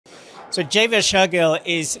So Jaiveer Shergill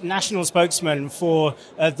is national spokesman for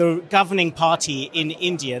the governing party in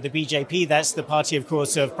India, the BJP. That's the party, of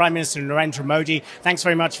course, of Prime Minister Narendra Modi. Thanks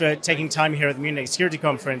very much for taking time here at the Munich Security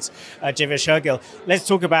Conference, Jaiveer Shergill. Let's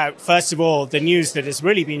talk about, first of all, the news that has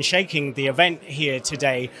really been shaking the event here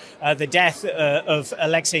today, the death of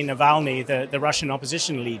Alexei Navalny, the Russian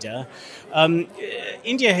opposition leader.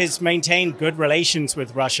 India has maintained good relations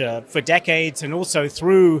with Russia for decades and also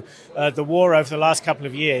through the war over the last couple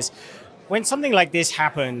of years. When something like this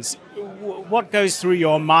happens, what goes through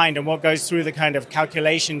your mind and what goes through the kind of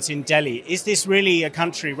calculations in Delhi? Is this really a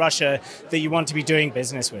country, Russia, that you want to be doing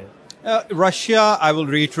business with? Russia, I will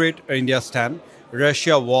reiterate India's stand.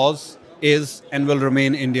 Russia was, is, and will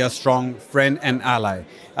remain India's strong friend and ally.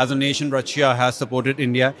 As a nation, Russia has supported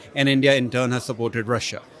India, and India in turn has supported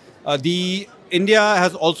Russia. India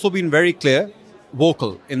has also been very clear,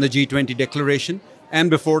 vocal in the G20 declaration, and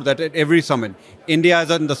before that at every summit. India is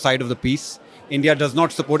on the side of the peace. India does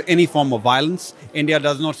not support any form of violence. India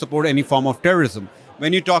does not support any form of terrorism.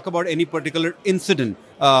 When you talk about any particular incident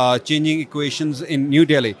changing equations in New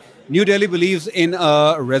Delhi believes in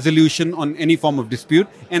a resolution on any form of dispute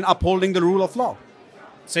and upholding the rule of law.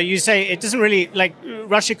 So you say it doesn't really, like,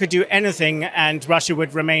 Russia could do anything and Russia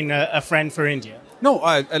would remain a friend for India? No,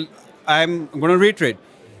 I'm going to reiterate.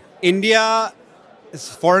 India's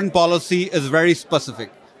foreign policy is very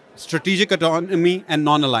specific. Strategic autonomy and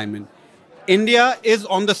non-alignment. India is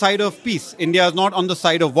on the side of peace. India is not on the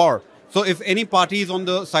side of war. So if any party is on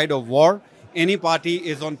the side of war, any party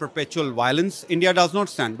is on perpetual violence, India does not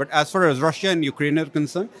stand. But as far as Russia and Ukraine are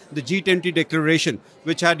concerned, the G20 declaration,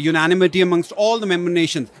 which had unanimity amongst all the member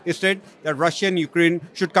nations, stated that Russia and Ukraine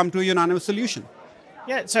should come to a unanimous solution.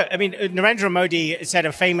 Yeah, so, I mean, Narendra Modi said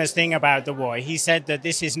a famous thing about the war. He said that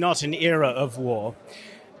this is not an era of war.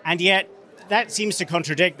 And yet, that seems to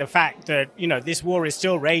contradict the fact that, this war is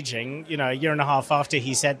still raging, a year and a half after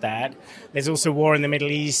he said that. There's also war in the Middle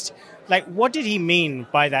East. Like, what did he mean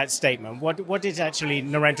by that statement? What did actually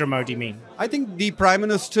Narendra Modi mean? I think the Prime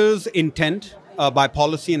Minister's intent by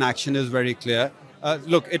policy and action is very clear.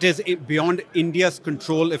 Look, it is beyond India's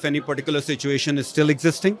control if any particular situation is still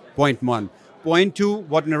existing, point one. Point two,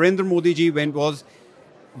 what Narendra Modi ji went was,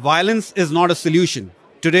 violence is not a solution.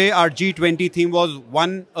 Today, our G20 theme was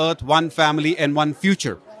one earth, one family, and one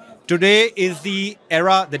future. Today is the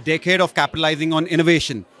era, the decade of capitalizing on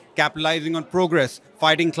innovation, capitalizing on progress,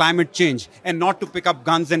 fighting climate change, and not to pick up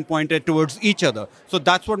guns and point it towards each other. So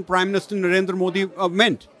that's what Prime Minister Narendra Modi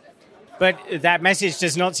meant. But that message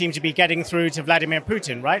does not seem to be getting through to Vladimir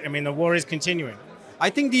Putin, right? I mean, the war is continuing.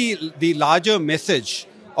 I think the larger message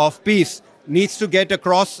of peace needs to get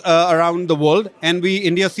across around the world, and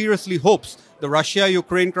India seriously hopes the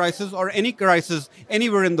Russia-Ukraine crisis or any crisis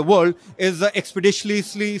anywhere in the world is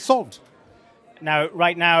expeditiously solved. Now,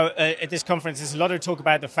 right now, at this conference, there's a lot of talk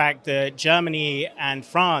about the fact that Germany and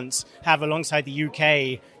France have, alongside the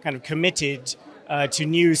UK, kind of committed to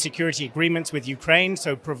new security agreements with Ukraine,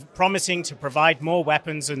 so promising to provide more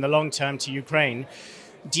weapons in the long term to Ukraine.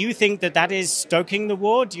 Do you think that that is stoking the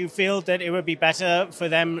war? Do you feel that it would be better for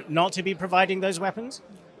them not to be providing those weapons?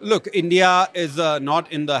 Look, India is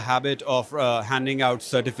not in the habit of handing out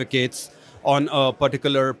certificates on a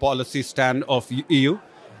particular policy stand of EU.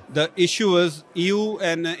 The issue is EU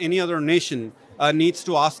and any other nation needs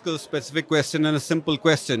to ask a specific question and a simple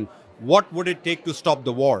question. What would it take to stop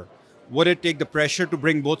the war? Would it take the pressure to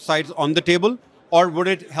bring both sides on the table? Or would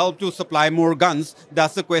it help to supply more guns?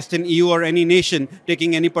 That's the question EU or any nation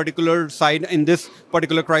taking any particular side in this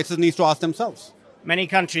particular crisis needs to ask themselves. Many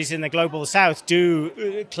countries in the global south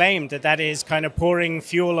do claim that that is kind of pouring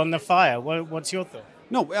fuel on the fire. What's your thought?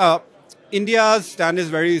 No, India's stand is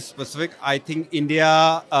very specific. I think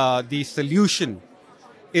India, the solution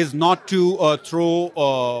is not to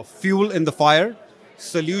throw fuel in the fire.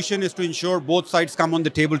 Solution is to ensure both sides come on the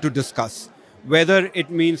table to discuss. Whether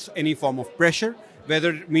it means any form of pressure,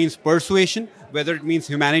 whether it means persuasion, whether it means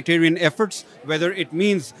humanitarian efforts, whether it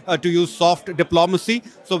means to use soft diplomacy.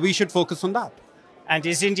 So we should focus on that. And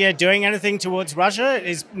is India doing anything towards Russia?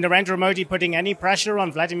 Is Narendra Modi putting any pressure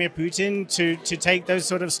on Vladimir Putin to take those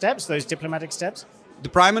sort of steps, those diplomatic steps? The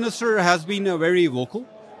Prime Minister has been very vocal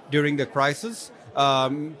during the crisis.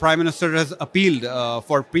 Prime Minister has appealed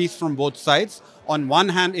for peace from both sides. On one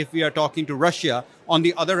hand, if we are talking to Russia, on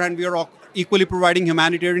the other hand, we are equally providing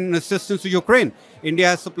humanitarian assistance to Ukraine. India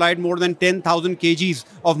has supplied more than 10,000 kgs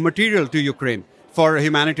of material to Ukraine for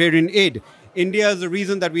humanitarian aid. India is the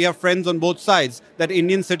reason that we have friends on both sides, that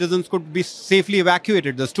Indian citizens could be safely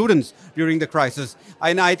evacuated, the students, during the crisis.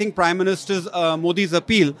 And I think Prime Minister Modi's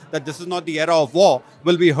appeal that this is not the era of war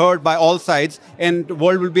will be heard by all sides and the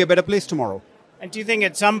world will be a better place tomorrow. And do you think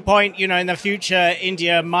at some point, in the future,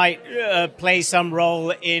 India might play some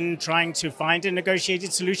role in trying to find a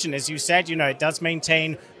negotiated solution? As you said, it does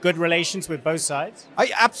maintain good relations with both sides.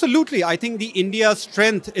 Absolutely. I think the India's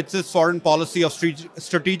strength, it's its foreign policy of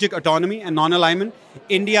strategic autonomy and non-alignment.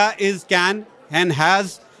 India can and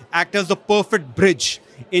has act as the perfect bridge.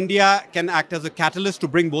 India can act as a catalyst to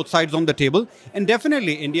bring both sides on the table. And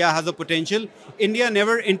definitely, India has a potential. India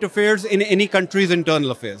never interferes in any country's internal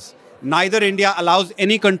affairs. Neither India allows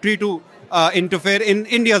any country to interfere in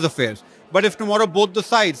India's affairs. But if tomorrow both the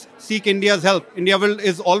sides seek India's help, India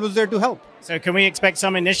is always there to help. So can we expect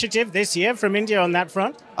some initiative this year from India on that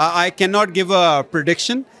front? I cannot give a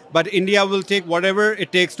prediction, but India will take whatever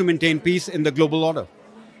it takes to maintain peace in the global order.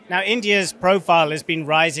 Now, India's profile has been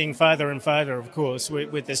rising further and further, of course,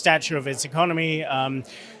 with the stature of its economy,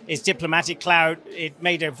 its diplomatic clout. It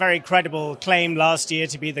made a very credible claim last year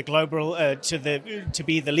to be the to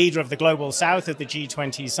be the leader of the global South at the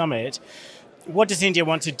G20 summit. What does India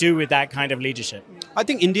want to do with that kind of leadership? I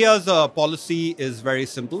think India's policy is very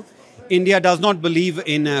simple. India does not believe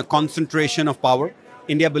in a concentration of power.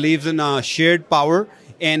 India believes in a shared power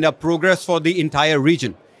and a progress for the entire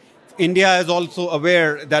region. India is also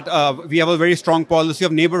aware that we have a very strong policy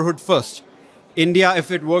of neighborhood first. India, if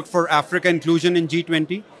it worked for Africa inclusion in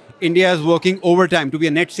G20, India is working overtime to be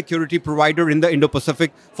a net security provider in the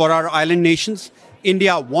Indo-Pacific for our island nations.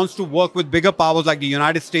 India wants to work with bigger powers like the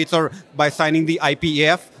United States or by signing the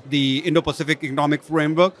IPAF, the Indo-Pacific Economic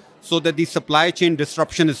Framework, so that the supply chain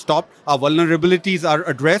disruption is stopped, our vulnerabilities are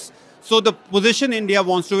addressed. So the position India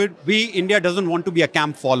wants to India doesn't want to be a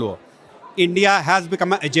camp follower. India has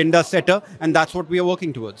become an agenda setter, and that's what we are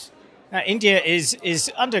working towards. Now, India is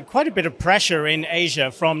under quite a bit of pressure in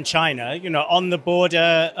Asia from China. On the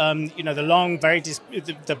border,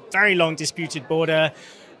 the very long disputed border.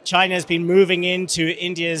 China has been moving into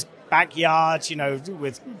India's backyard,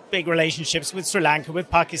 with big relationships with Sri Lanka, with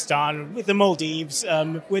Pakistan, with the Maldives,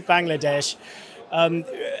 with Bangladesh. And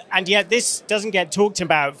yet this doesn't get talked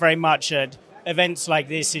about very much at events like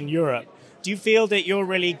this in Europe. Do you feel that you're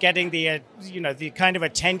really getting the kind of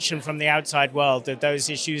attention from the outside world that those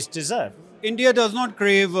issues deserve? India does not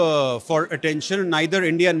crave for attention. Neither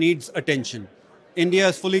India needs attention. India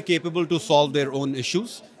is fully capable to solve their own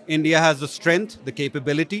issues. India has the strength, the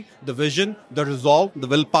capability, the vision, the resolve, the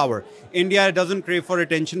willpower. India doesn't crave for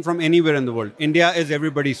attention from anywhere in the world. India is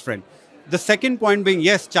everybody's friend. The second point being,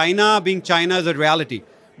 yes, China being China is a reality.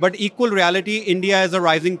 But equal reality, India is a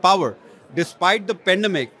rising power. Despite the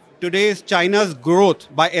pandemic, today's China's growth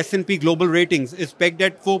by S&P Global Ratings is pegged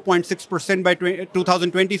at 4.6% by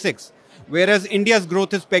 2026, whereas India's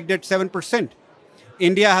growth is pegged at 7%.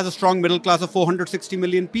 India has a strong middle class of 460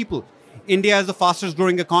 million people. India is the fastest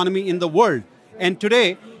growing economy in the world. And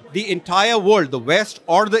today, the entire world, the West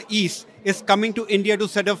or the East, is coming to India to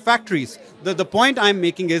set up factories. The point I'm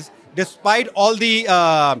making is, despite all the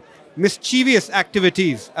mischievous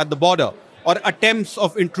activities at the border, or attempts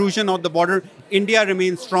of intrusion on the border, India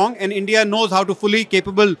remains strong, and India knows how to fully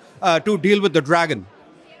capable to deal with the dragon.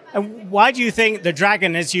 And why do you think the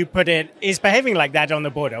dragon, as you put it, is behaving like that on the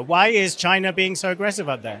border? Why is China being so aggressive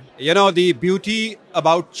out there? The beauty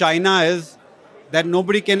about China is that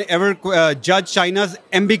nobody can ever judge China's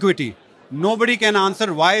ambiguity. Nobody can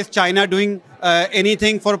answer why is China doing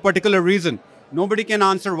anything for a particular reason. Nobody can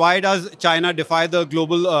answer why does China defy the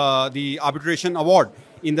global the arbitration award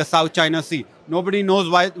in the South China Sea. Nobody knows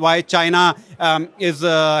why China has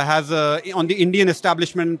on the Indian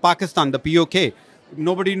establishment in Pakistan, the POK.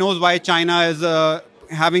 Nobody knows why China is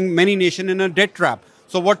having many nations in a debt trap.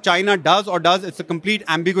 So what China does, it's a complete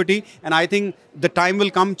ambiguity. And I think the time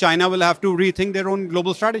will come, China will have to rethink their own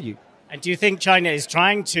global strategy. And do you think China is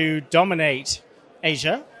trying to dominate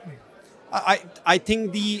Asia? I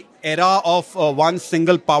think the era of one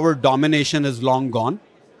single power domination is long gone.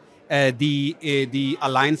 The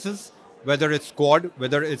alliances, whether it's Quad,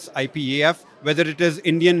 whether it's IPAF, whether it is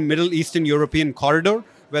Indian, Middle Eastern, European corridor,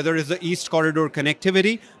 whether it's the East Corridor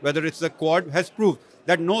connectivity, whether it's the Quad, has proved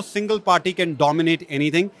that no single party can dominate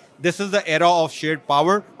anything. This is the era of shared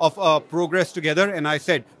power, of progress together, and I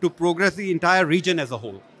said, to progress the entire region as a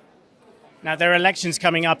whole. Now, there are elections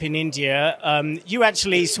coming up in India. You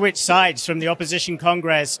actually switched sides from the opposition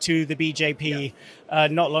Congress to the BJP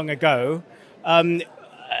not long ago.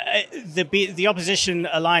 The opposition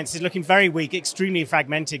alliance is looking very weak, extremely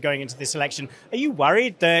fragmented going into this election. Are you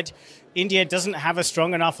worried that India doesn't have a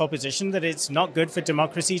strong enough opposition, that it's not good for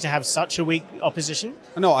democracy to have such a weak opposition?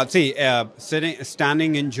 No, I'd say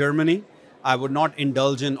standing in Germany, I would not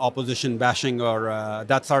indulge in opposition bashing, or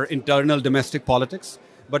that's our internal domestic politics.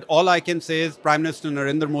 But all I can say is Prime Minister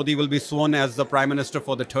Narendra Modi will be sworn as the Prime Minister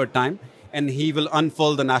for the third time. and he will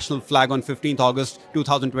unfurl the national flag on 15th August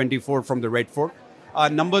 2024 from the Red Fort.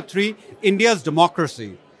 Number 3, India's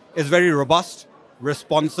democracy is very robust,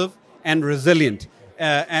 responsive, and resilient.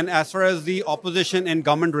 And as far as the opposition and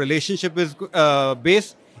government relationship is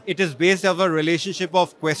based, it is based on a relationship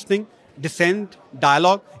of questioning, dissent,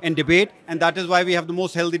 dialogue, and debate, and that is why we have the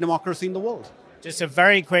most healthy democracy in the world. Just a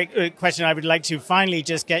very quick question. I would like to finally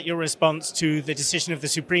just get your response to the decision of the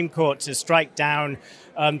Supreme Court to strike down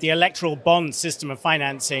the electoral bond system of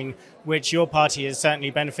financing, which your party has certainly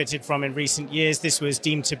benefited from in recent years. This was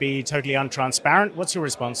deemed to be totally untransparent. What's your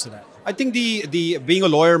response to that? I think the being a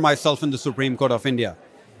lawyer myself in the Supreme Court of India,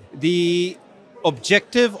 the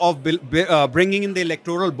objective of bringing in the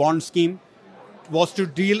electoral bond scheme was to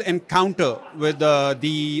deal and counter with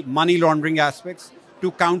the money laundering aspects, to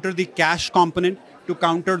counter the cash component, to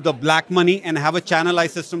counter the black money and have a channelized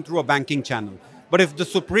system through a banking channel. But if the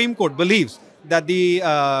Supreme Court believes that the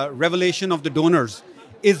revelation of the donors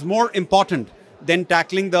is more important than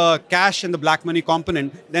tackling the cash and the black money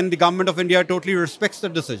component, then the government of India totally respects the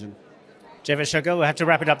decision. Jaiveer, Shergill, we'll have to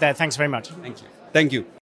wrap it up there. Thanks very much. Thank you. Thank you.